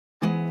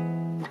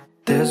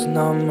There's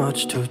not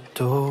much to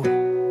do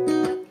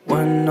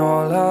when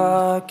all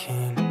I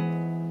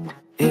can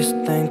is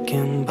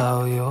thinking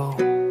about you.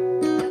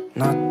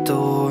 Not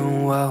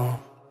doing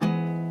well,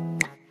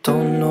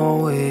 don't know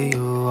where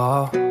you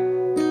are,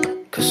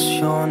 'cause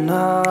you're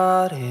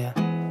not here.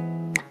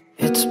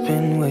 It's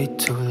been way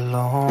too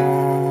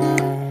long.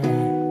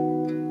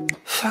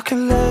 If I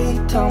could lay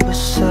down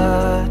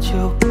beside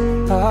you,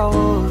 I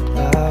would,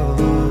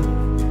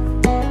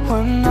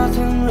 when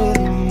nothing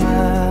really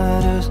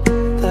matters.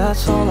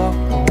 That's all I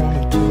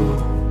wanna do.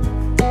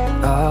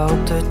 I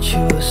hope that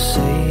you are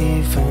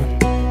safe and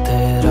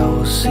that I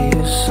will see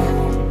you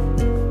soon.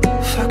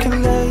 If I could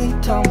lay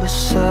down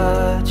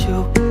beside you,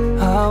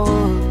 I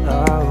would,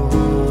 I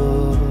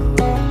would,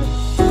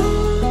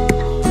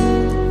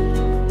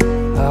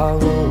 I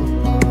would,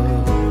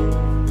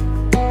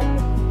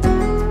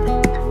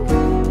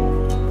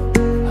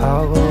 I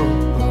would.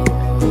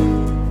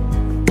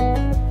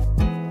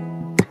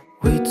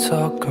 We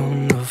talk on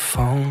the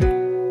phone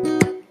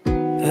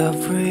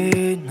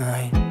every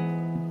night.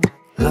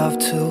 Love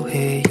to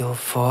hear your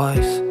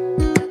voice.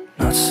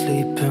 Not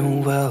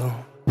sleeping well,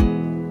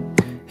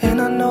 and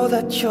I know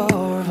that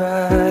you're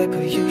right,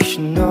 but you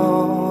should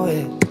know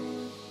it.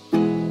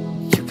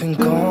 You've been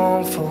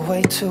gone for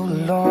way too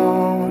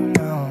long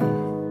now.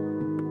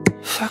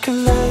 If I could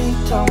lay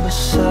down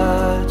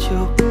beside you,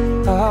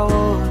 I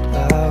would,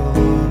 I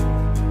would.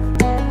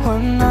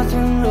 When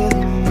nothing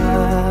really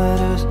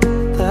matters,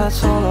 that's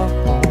all I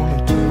wanna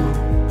do.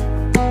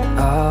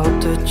 I hope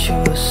that you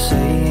are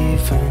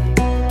safe and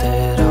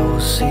that I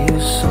will see you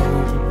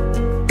soon.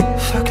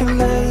 If I could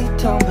lay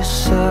down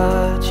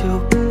beside you,